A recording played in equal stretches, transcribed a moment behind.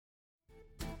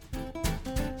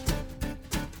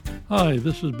Hi,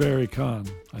 this is Barry Kahn.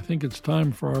 I think it's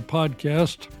time for our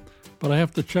podcast, but I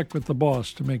have to check with the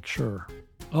boss to make sure.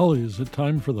 Ollie, is it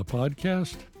time for the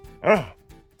podcast?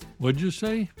 What'd you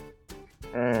say?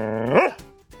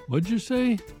 What'd you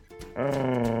say?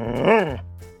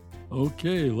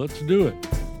 Okay, let's do it.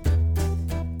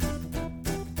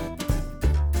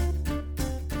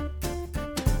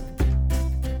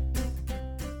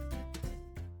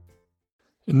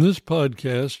 In this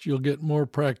podcast, you'll get more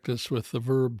practice with the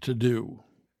verb to do.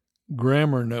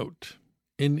 Grammar note.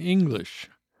 In English,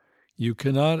 you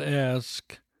cannot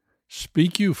ask,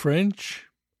 "Speak you French?"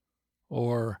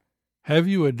 or "Have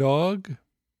you a dog?"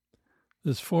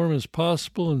 This form is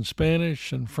possible in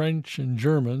Spanish and French and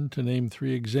German, to name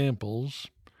 3 examples.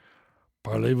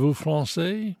 Parlez-vous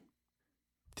français?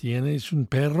 ¿Tienes un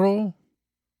perro?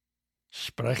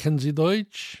 Sprechen Sie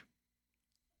Deutsch?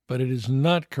 But it is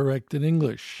not correct in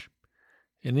English.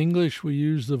 In English, we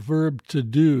use the verb to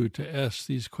do to ask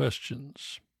these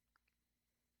questions.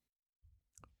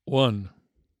 1.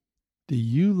 Do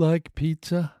you like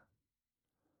pizza?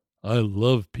 I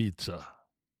love pizza.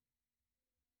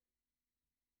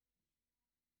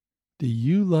 Do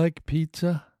you like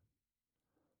pizza?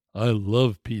 I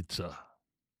love pizza.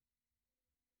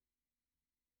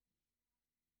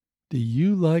 Do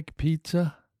you like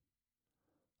pizza?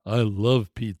 I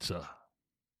love pizza.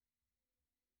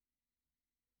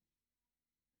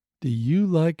 Do you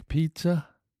like pizza?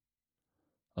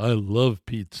 I love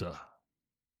pizza.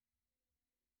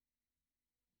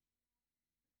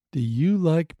 Do you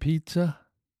like pizza?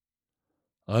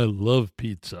 I love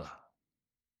pizza.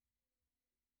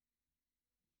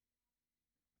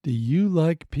 Do you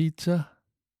like pizza?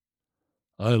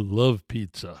 I love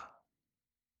pizza.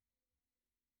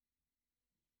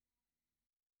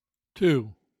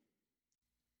 2.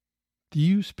 Do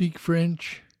you speak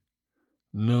French?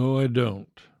 No, I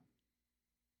don't.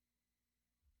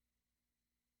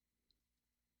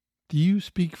 Do you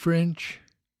speak French?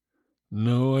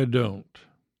 No, I don't.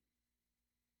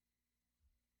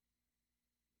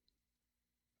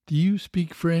 Do you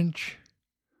speak French?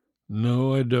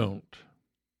 No, I don't.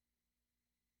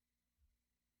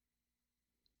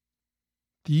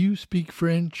 Do you speak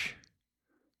French?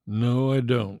 No, I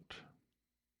don't.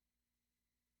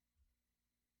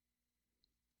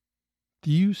 Do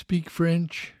you speak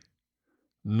French?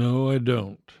 No, I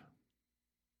don't.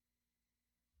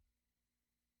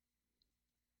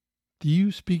 Do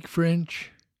you speak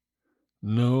French?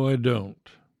 No, I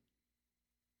don't.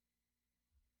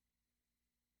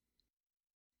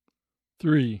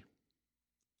 3.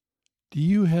 Do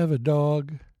you have a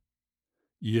dog?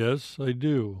 Yes, I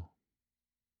do.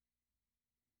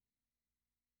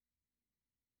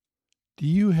 Do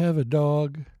you have a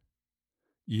dog?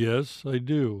 Yes, I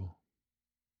do.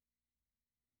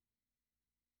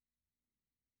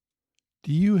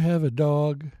 Do you have a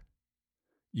dog?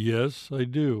 Yes, I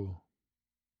do.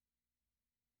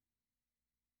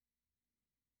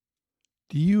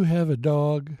 Do you have a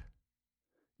dog?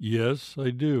 Yes,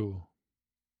 I do.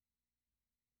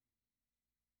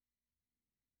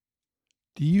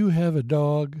 Do you have a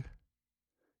dog?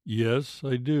 Yes,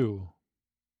 I do.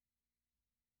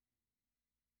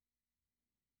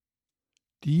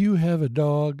 Do you have a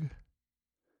dog?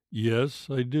 Yes,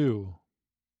 I do.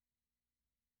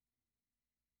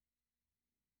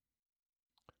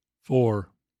 4.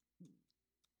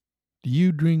 Do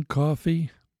you drink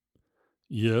coffee?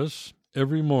 Yes,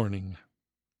 every morning.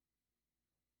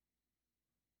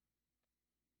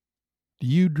 Do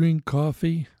you drink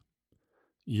coffee?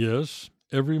 Yes,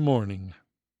 every morning.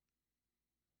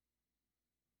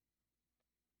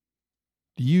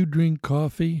 Do you drink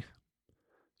coffee?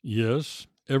 Yes,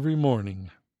 every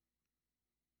morning.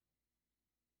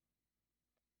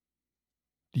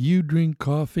 Do you drink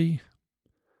coffee?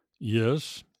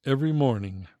 Yes, every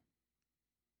morning.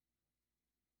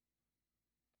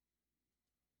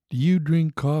 Do you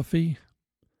drink coffee?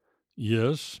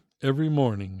 Yes, every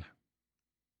morning.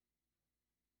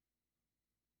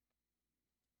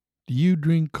 Do you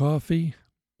drink coffee?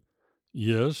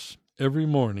 Yes, every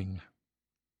morning.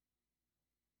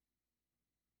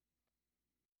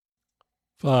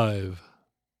 5.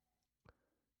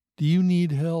 Do you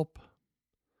need help?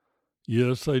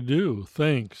 Yes, I do.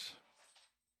 Thanks.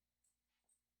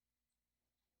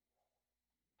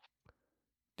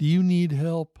 Do you need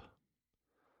help?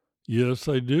 Yes,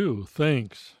 I do.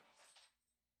 Thanks.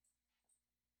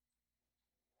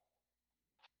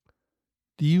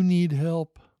 Do you need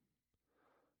help?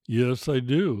 Yes, I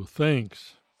do.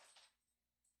 Thanks.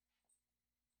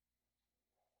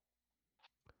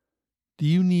 Do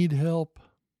you need help?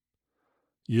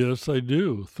 Yes, I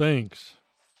do. Thanks.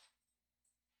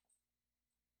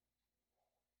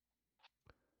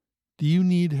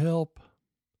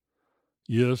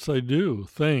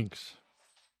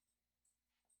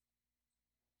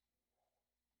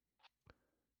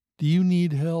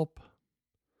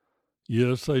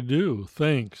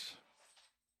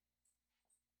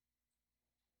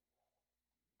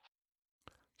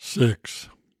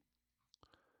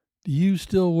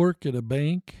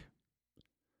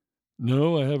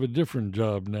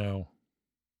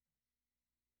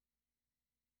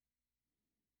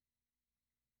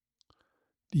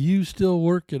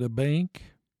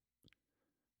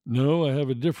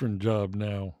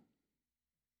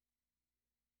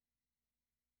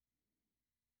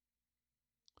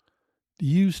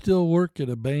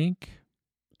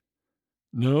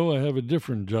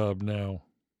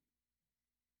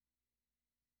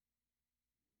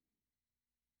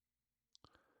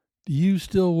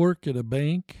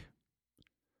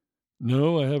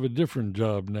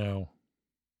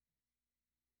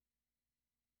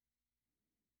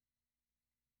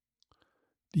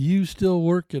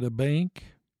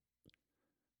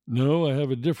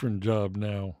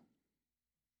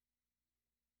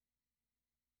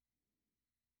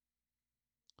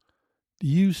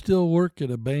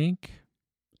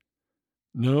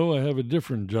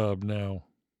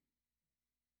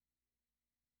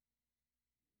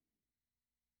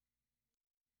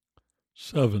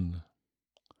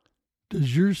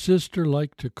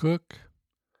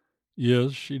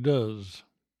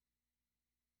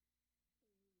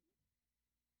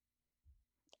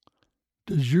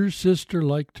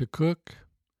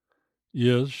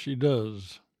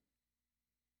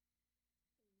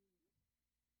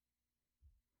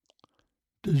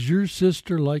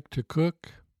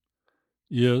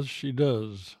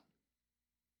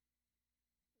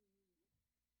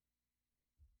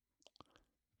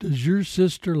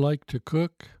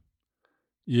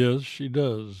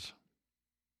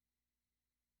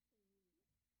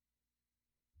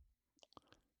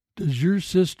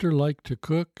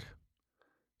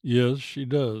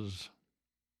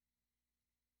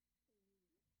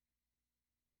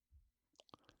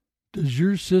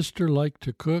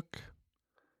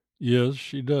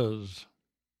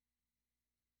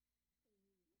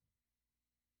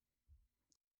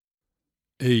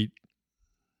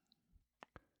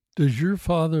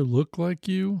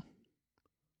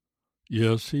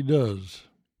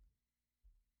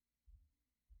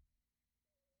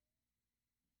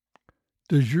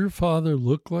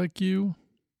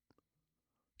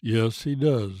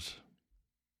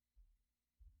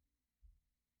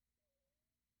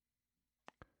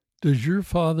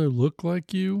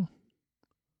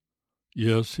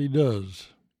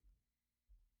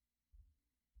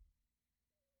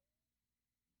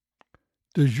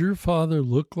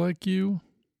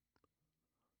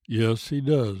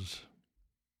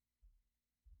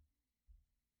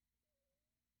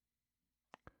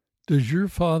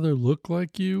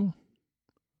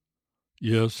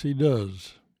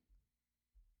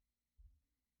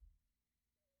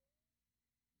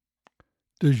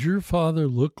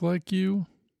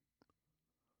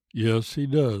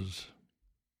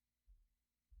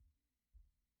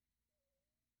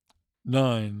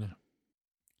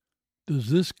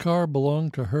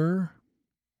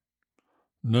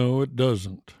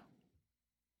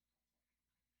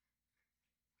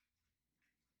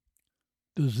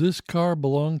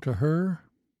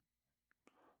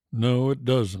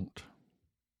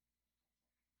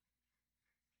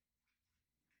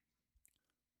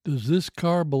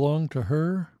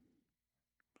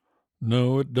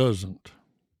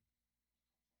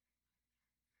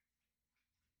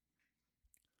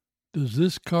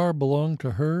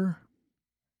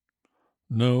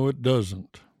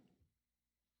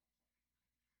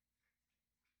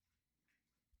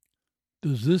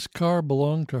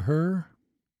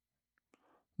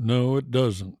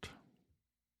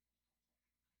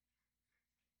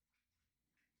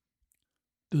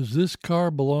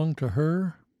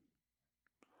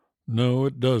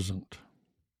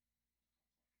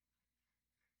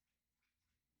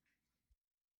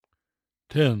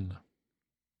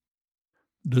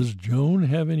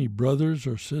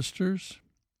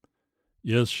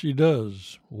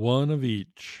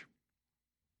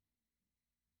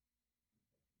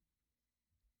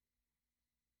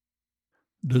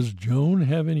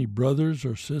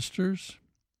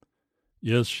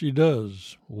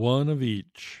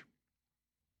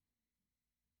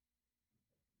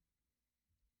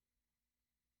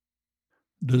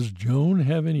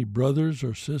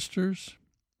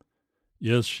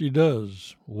 Yes, she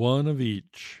does. One of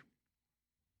each.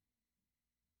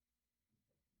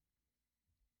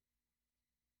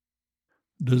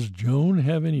 Does Joan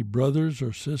have any brothers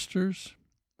or sisters?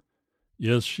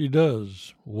 Yes, she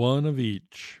does. One of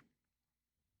each.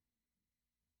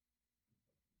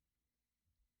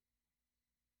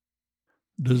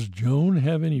 Does Joan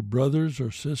have any brothers or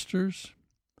sisters?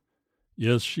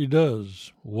 Yes, she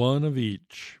does. One of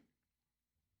each.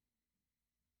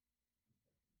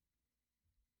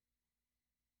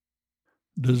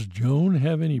 Does Joan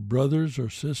have any brothers or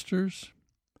sisters?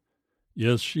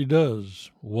 Yes, she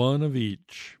does. One of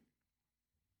each.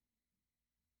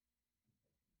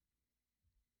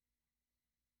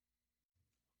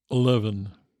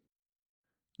 (11)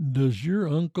 Does your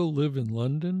uncle live in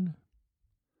London?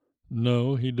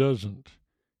 No, he doesn't.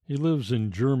 He lives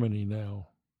in Germany now.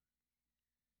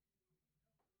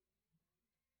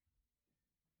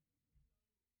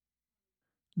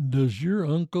 Does your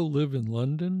uncle live in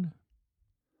London?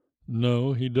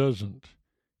 No, he doesn't.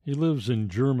 He lives in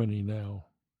Germany now.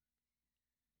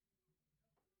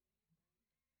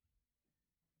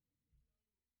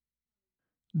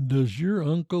 Does your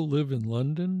uncle live in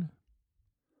London?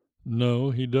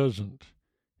 No, he doesn't.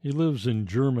 He lives in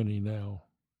Germany now.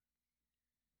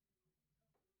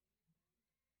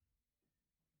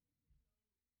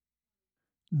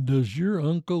 Does your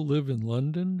uncle live in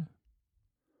London?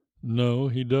 No,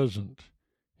 he doesn't.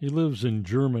 He lives in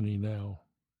Germany now.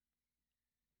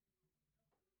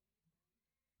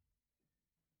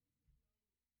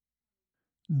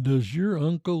 Does your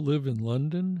uncle live in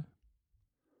London?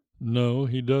 No,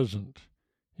 he doesn't.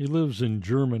 He lives in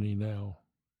Germany now.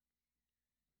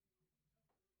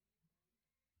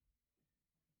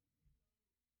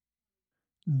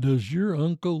 Does your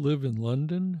uncle live in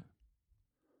London?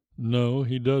 No,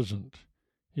 he doesn't.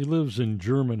 He lives in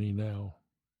Germany now.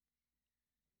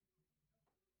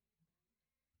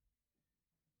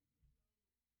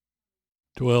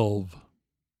 (12)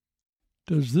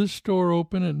 Does this store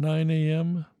open at 9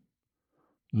 a.m.?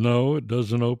 No, it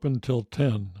doesn't open till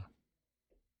 10.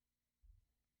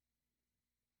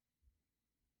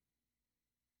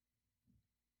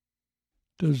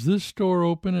 Does this store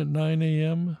open at 9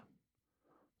 a.m.?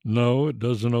 No, it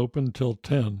doesn't open till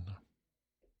 10.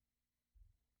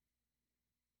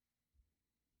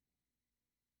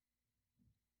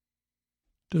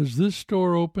 Does this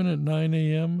store open at 9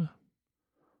 a.m.?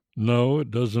 No,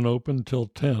 it doesn't open till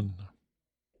 10.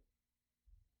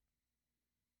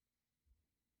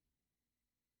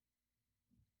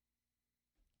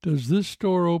 Does this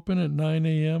store open at 9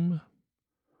 a.m.?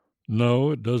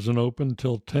 No, it doesn't open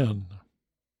till 10.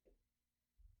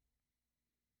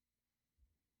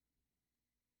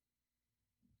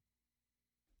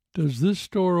 Does this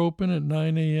store open at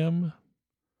 9 a.m.?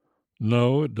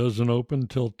 No, it doesn't open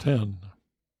till 10.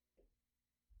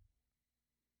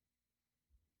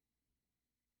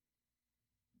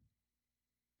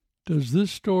 Does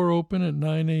this store open at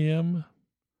 9 a.m.?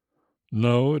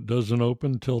 No, it doesn't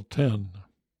open till 10.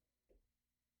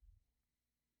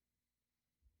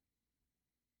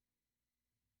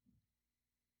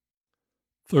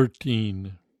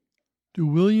 (13) Do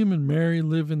William and Mary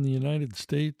live in the United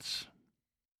States?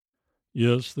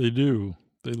 Yes, they do.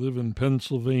 They live in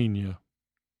Pennsylvania.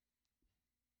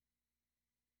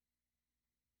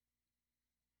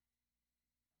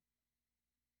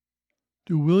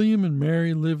 Do William and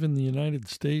Mary live in the United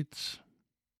States?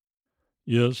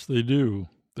 Yes, they do.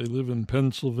 They live in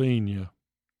Pennsylvania.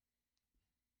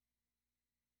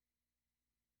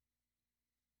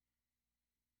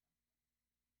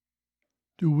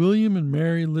 Do William and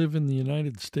Mary live in the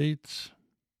United States?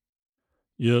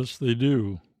 Yes, they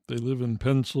do. They live in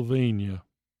Pennsylvania.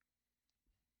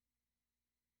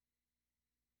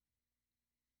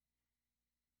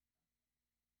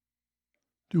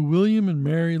 Do William and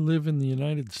Mary live in the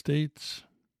United States?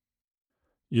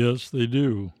 Yes, they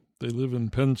do. They live in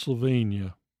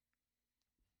Pennsylvania.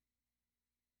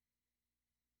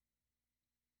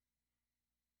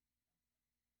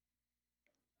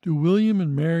 Do William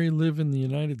and Mary live in the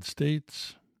United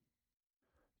States?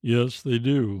 Yes, they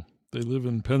do. They live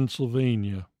in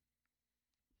Pennsylvania.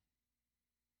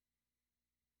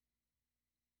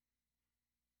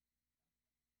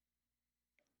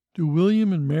 Do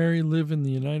William and Mary live in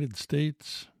the United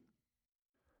States?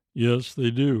 Yes, they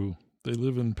do. They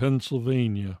live in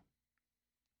Pennsylvania.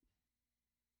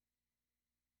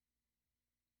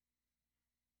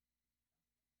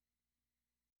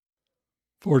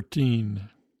 (14)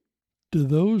 Do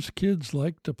those kids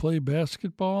like to play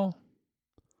basketball?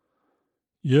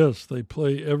 Yes, they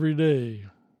play every day.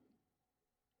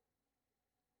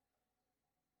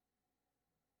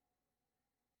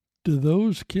 Do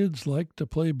those kids like to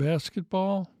play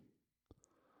basketball?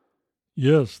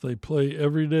 Yes, they play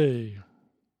every day.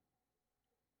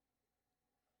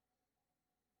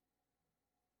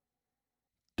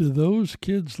 Do those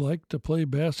kids like to play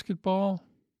basketball?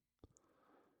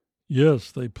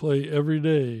 Yes, they play every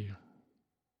day.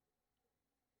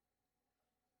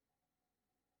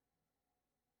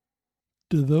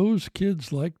 Do those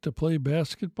kids like to play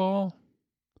basketball?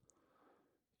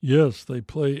 Yes, they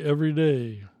play every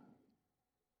day.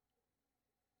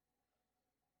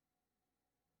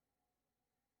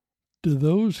 Do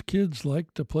those kids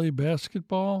like to play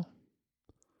basketball?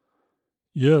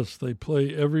 Yes, they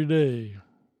play every day.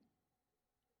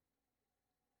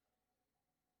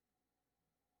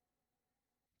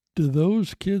 Do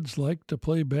those kids like to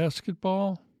play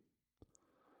basketball?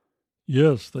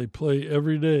 Yes, they play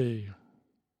every day.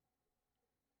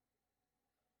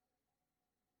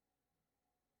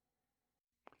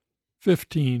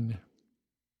 "15.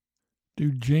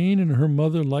 Do Jane and her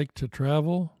mother like to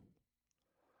travel?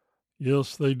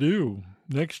 Yes, they do.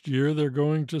 Next year they're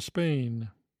going to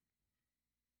Spain.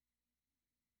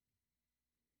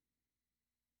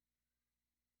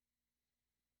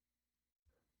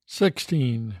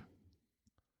 "16.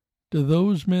 Do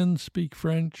those men speak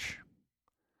French?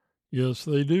 Yes,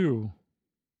 they do.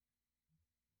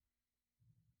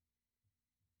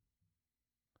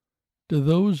 Do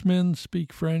those men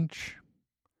speak French?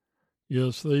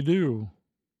 Yes, they do.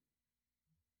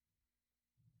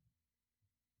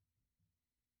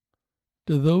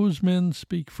 Do those men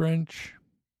speak French?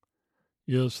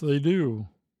 Yes, they do.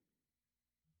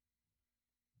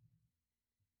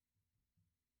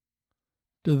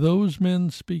 Do those men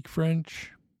speak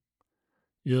French?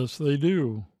 Yes, they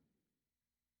do.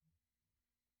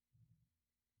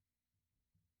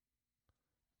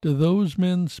 Do those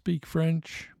men speak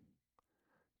French?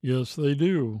 Yes, they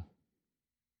do.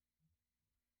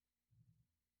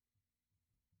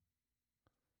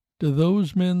 Do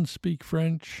those men speak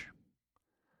French?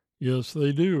 Yes,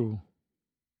 they do.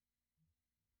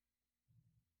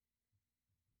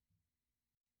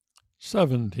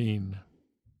 "17.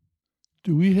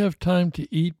 Do we have time to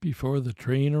eat before the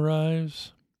train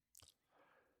arrives?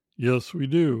 Yes, we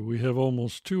do. We have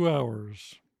almost 2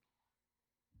 hours.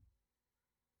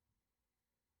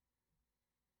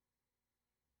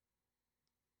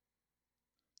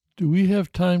 Do we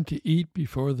have time to eat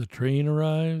before the train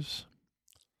arrives?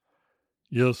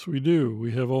 Yes, we do.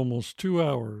 We have almost 2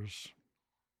 hours.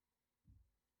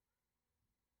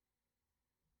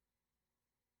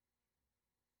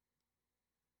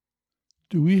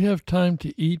 Do we have time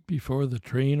to eat before the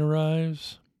train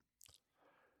arrives?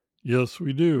 Yes,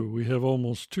 we do. We have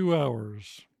almost 2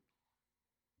 hours.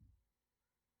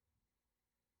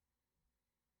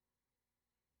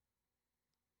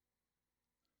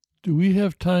 Do we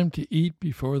have time to eat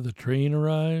before the train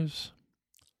arrives?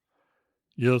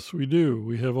 Yes, we do.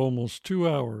 We have almost 2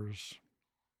 hours.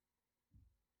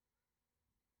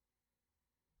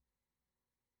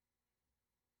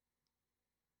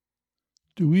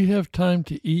 Do we have time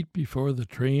to eat before the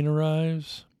train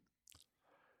arrives?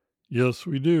 Yes,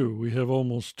 we do. We have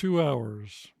almost 2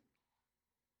 hours.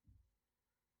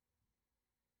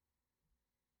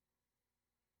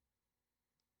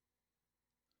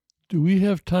 Do we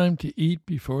have time to eat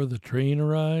before the train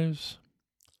arrives?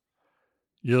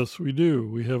 Yes, we do.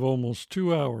 We have almost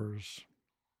 2 hours.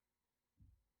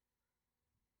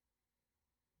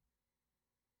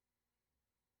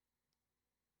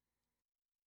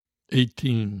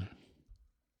 "18.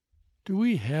 Do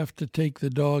we have to take the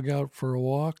dog out for a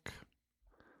walk?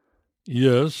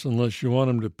 Yes, unless you want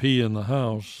him to pee in the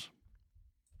house.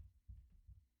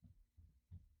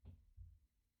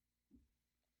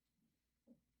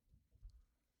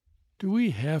 Do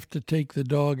we have to take the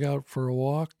dog out for a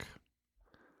walk?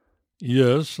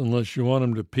 Yes, unless you want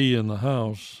him to pee in the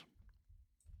house.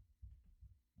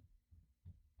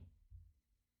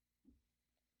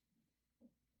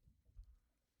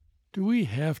 Do we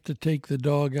have to take the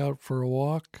dog out for a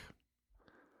walk?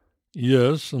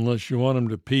 Yes, unless you want him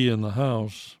to pee in the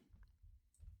house.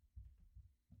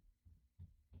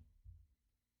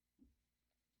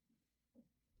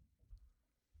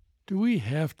 Do we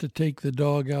have to take the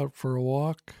dog out for a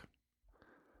walk?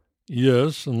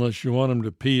 Yes, unless you want him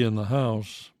to pee in the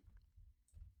house.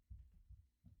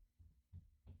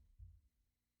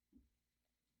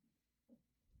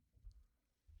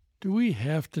 Do we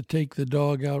have to take the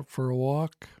dog out for a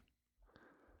walk?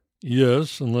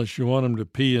 Yes, unless you want him to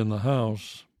pee in the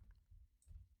house.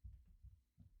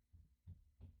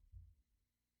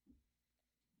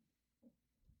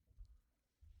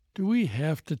 Do we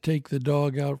have to take the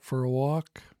dog out for a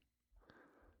walk?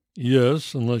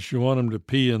 Yes, unless you want him to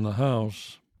pee in the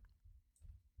house.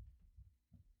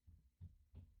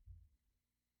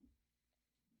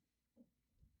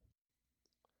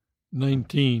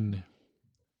 "19.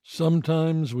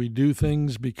 Sometimes we do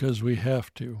things because we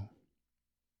have to.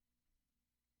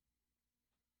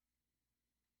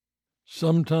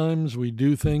 Sometimes we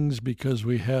do things because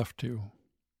we have to.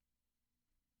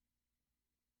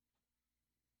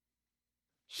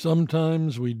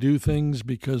 Sometimes we do things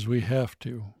because we have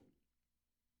to.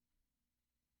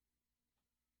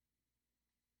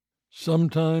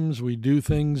 Sometimes we do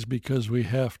things because we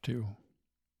have to.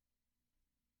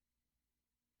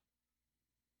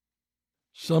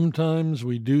 Sometimes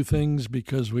we do things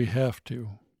because we have to.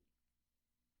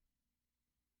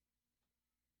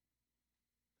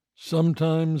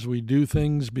 Sometimes we do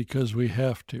things because we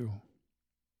have to.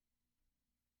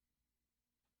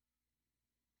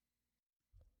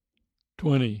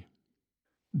 (20)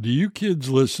 Do you kids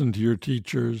listen to your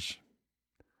teachers?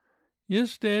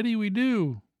 Yes, Daddy, we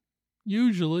do.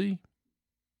 Usually.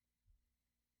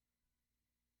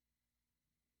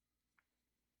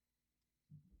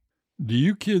 Do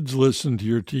you kids listen to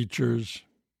your teachers?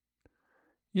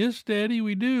 Yes, Daddy,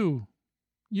 we do.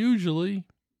 Usually.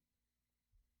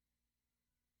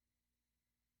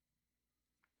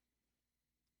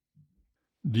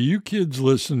 Do you kids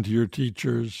listen to your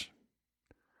teachers?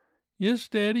 Yes,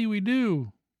 Daddy, we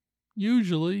do.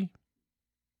 Usually.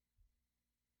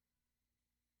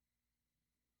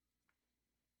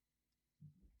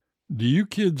 Do you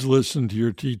kids listen to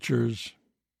your teachers?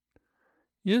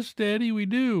 Yes, Daddy, we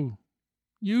do.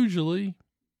 Usually.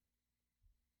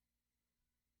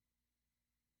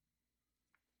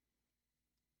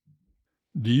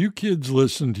 Do you kids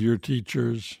listen to your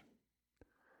teachers?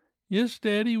 Yes,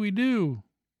 Daddy, we do.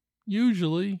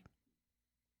 Usually.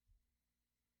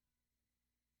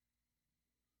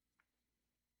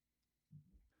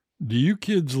 Do you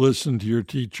kids listen to your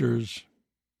teachers?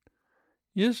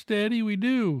 Yes, Daddy, we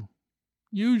do.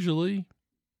 Usually.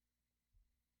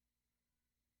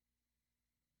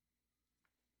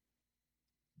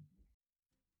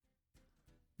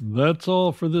 That's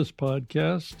all for this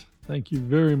podcast. Thank you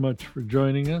very much for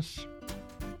joining us.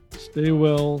 Stay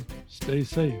well, stay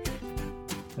safe,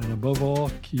 and above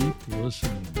all, keep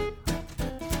listening.